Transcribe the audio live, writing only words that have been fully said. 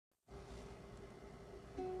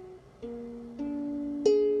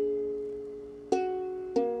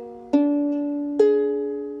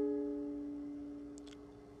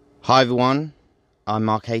Hi everyone, I'm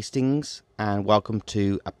Mark Hastings and welcome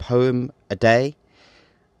to A Poem a Day,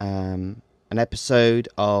 an episode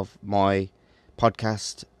of my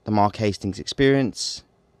podcast, The Mark Hastings Experience,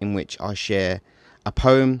 in which I share a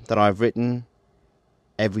poem that I've written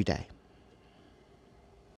every day.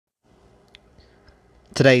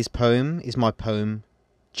 Today's poem is my poem,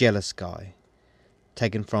 Jealous Guy,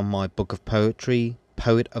 taken from my book of poetry,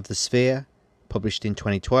 Poet of the Sphere, published in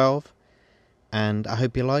 2012, and I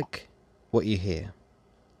hope you like what you hear.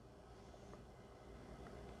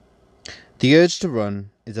 The urge to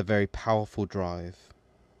run is a very powerful drive.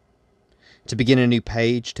 To begin a new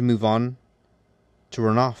page, to move on, to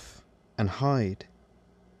run off and hide.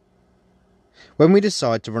 When we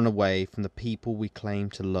decide to run away from the people we claim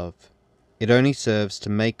to love, it only serves to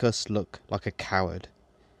make us look like a coward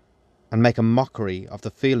and make a mockery of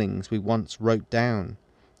the feelings we once wrote down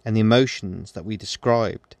and the emotions that we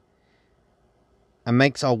described, and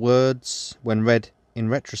makes our words, when read in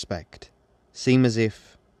retrospect, seem as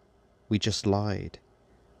if we just lied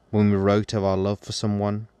when we wrote of our love for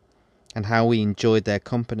someone and how we enjoyed their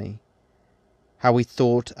company, how we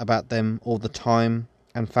thought about them all the time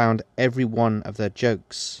and found every one of their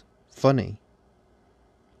jokes funny.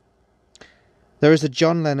 There is a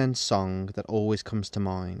John Lennon song that always comes to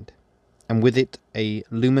mind, and with it a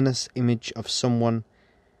luminous image of someone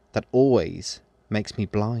that always makes me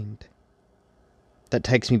blind, that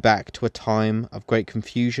takes me back to a time of great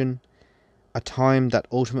confusion, a time that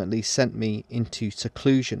ultimately sent me into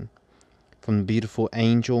seclusion from the beautiful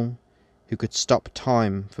angel who could stop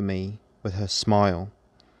time for me with her smile.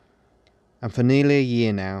 And for nearly a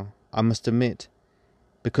year now, I must admit,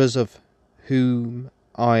 because of whom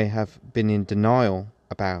I have been in denial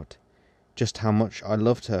about just how much I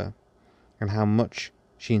loved her and how much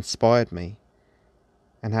she inspired me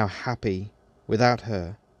and how happy without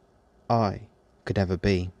her I could ever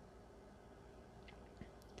be.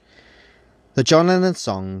 The John Lennon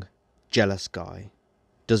song, Jealous Guy,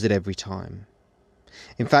 does it every time.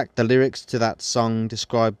 In fact, the lyrics to that song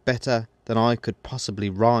describe better than I could possibly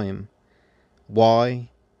rhyme why,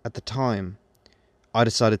 at the time, I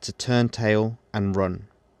decided to turn tail and run,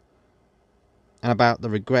 and about the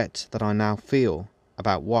regret that I now feel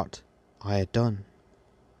about what I had done.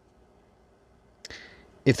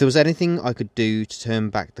 If there was anything I could do to turn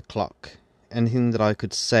back the clock, anything that I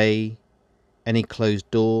could say, any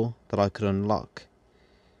closed door that I could unlock,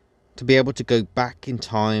 to be able to go back in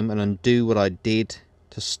time and undo what I did,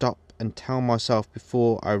 to stop and tell myself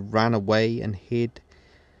before I ran away and hid,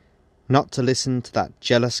 not to listen to that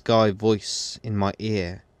jealous guy voice in my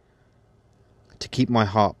ear, to keep my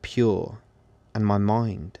heart pure and my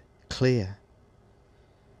mind clear.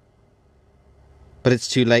 But it's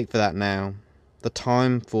too late for that now. The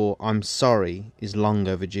time for I'm sorry is long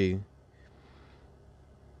overdue.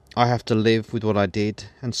 I have to live with what I did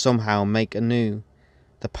and somehow make anew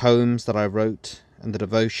the poems that I wrote and the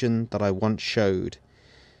devotion that I once showed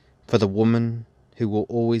for the woman who will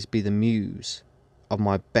always be the muse of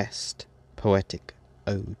my best poetic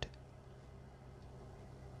ode.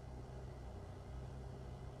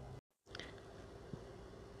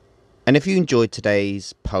 And if you enjoyed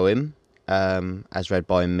today's poem, as read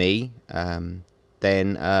by me,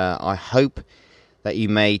 then I hope that you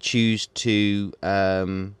may choose to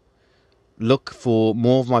look for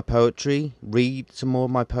more of my poetry, read some more of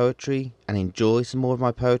my poetry, and enjoy some more of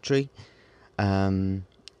my poetry. As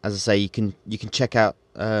I say, you can check out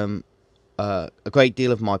a great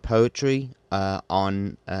deal of my poetry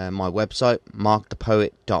on my website,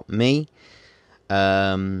 markthepoet.me.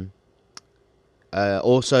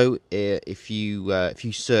 Also, if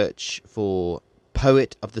you search for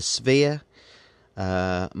Poet of the Sphere,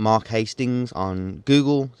 Mark Hastings on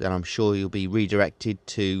Google, then I'm sure you'll be redirected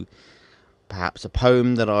to perhaps a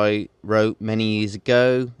poem that I wrote many years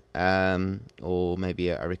ago, or maybe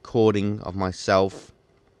a recording of myself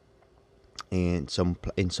in some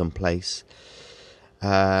place.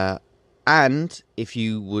 And if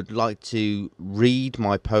you would like to read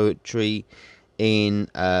my poetry in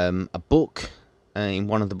a book, in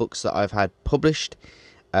one of the books that I've had published,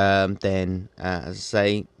 then as I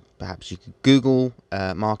say, perhaps you could Google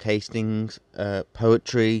Mark Hastings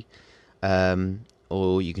poetry,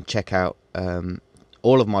 or you can check out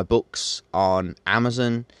all of my books on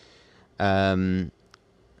Amazon,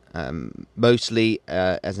 mostly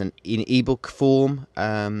as in ebook form,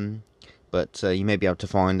 but you may be able to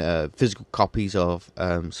find physical copies of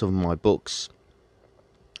some of my books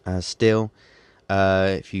still.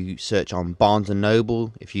 If you search on Barnes &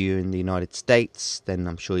 Noble, if you're in the United States, then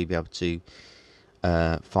I'm sure you'll be able to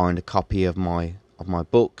find a copy of my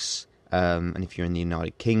books. And if you're in the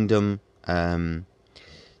United Kingdom,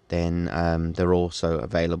 then they're also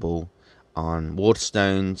available on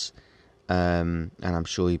Waterstones, and I'm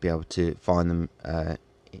sure you'll be able to find them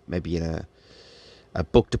maybe in a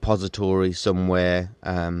book depository somewhere.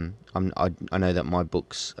 I know that my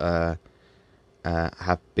books have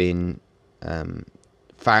been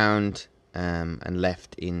found and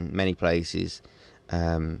left in many places,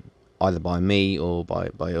 either by me or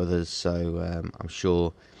by others. So I'm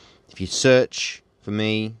sure if you search for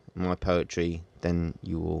me, my poetry, then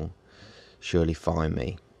you will surely find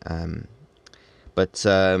me. But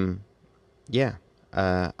yeah,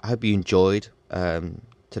 I hope you enjoyed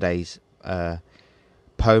today's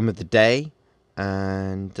poem of the day,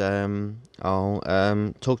 and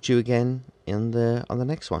I'll talk to you again on the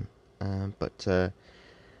next one. But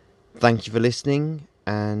thank you for listening,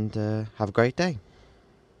 and have a great day.